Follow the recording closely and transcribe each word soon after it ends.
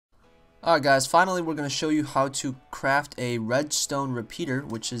Alright guys, finally we're going to show you how to craft a Redstone Repeater,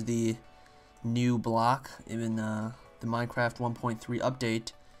 which is the new block in the Minecraft 1.3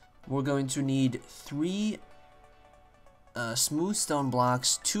 update. We're going to need 3 smooth stone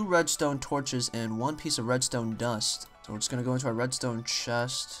blocks, 2 redstone torches, and 1 piece of redstone dust. So we're just going to go into our redstone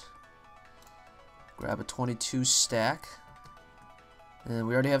chest, grab a 22 stack, and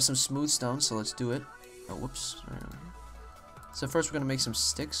we already have some smooth stone, so let's do it. Oh, whoops. So first we're going to make some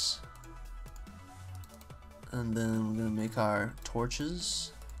sticks. And then we're going to make our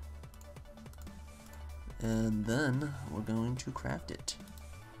torches. And then we're going to craft it.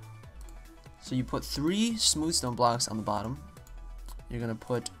 So you put 3 smooth stone blocks on the bottom. You're going to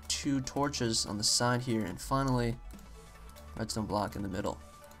put 2 torches on the side here. And finally, redstone block in the middle.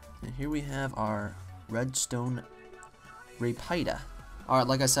 And here we have our Redstone Repeater. Alright,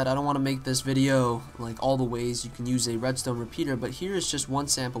 like I said, I don't want to make this video like all the ways you can use a redstone repeater. But here is just one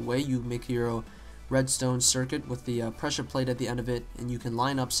sample way you make your redstone circuit with the pressure plate at the end of it, and you can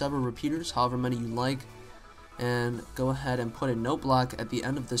line up several repeaters, however many you like, and go ahead and put a note block at the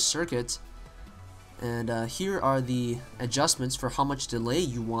end of this circuit. And here are the adjustments for how much delay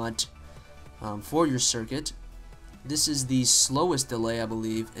you want for your circuit. This is the slowest delay, I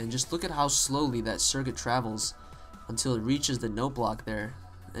believe, and just look at how slowly that circuit travels until it reaches the note block there.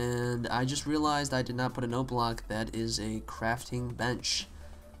 And I just realized I did not put a note block. That is a crafting bench.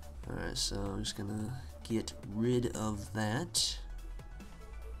 Alright, so I'm just gonna get rid of that.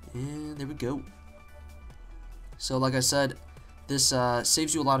 And there we go. So like I said, this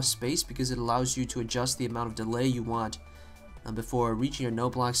saves you a lot of space because it allows you to adjust the amount of delay you want before reaching your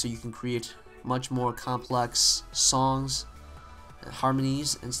note block, so you can create much more complex songs,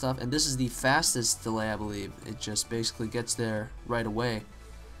 harmonies and stuff. And this is the fastest delay, I believe. It just basically gets there right away.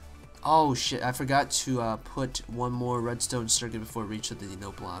 Oh shit, I forgot to put one more redstone circuit before it reaches the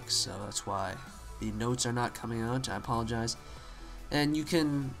note blocks, so that's why the notes are not coming out. I apologize. And you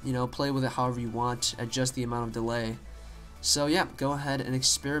can, play with it however you want, adjust the amount of delay. So yeah, go ahead and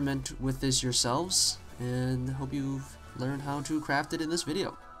experiment with this yourselves, and hope you've learned how to craft it in this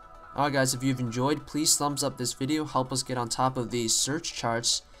video. Alright guys, if you've enjoyed, please thumbs up this video, help us get on top of the search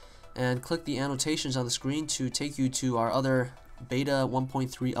charts, and click the annotations on the screen to take you to our other Beta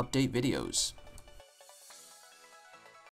 1.3 update videos.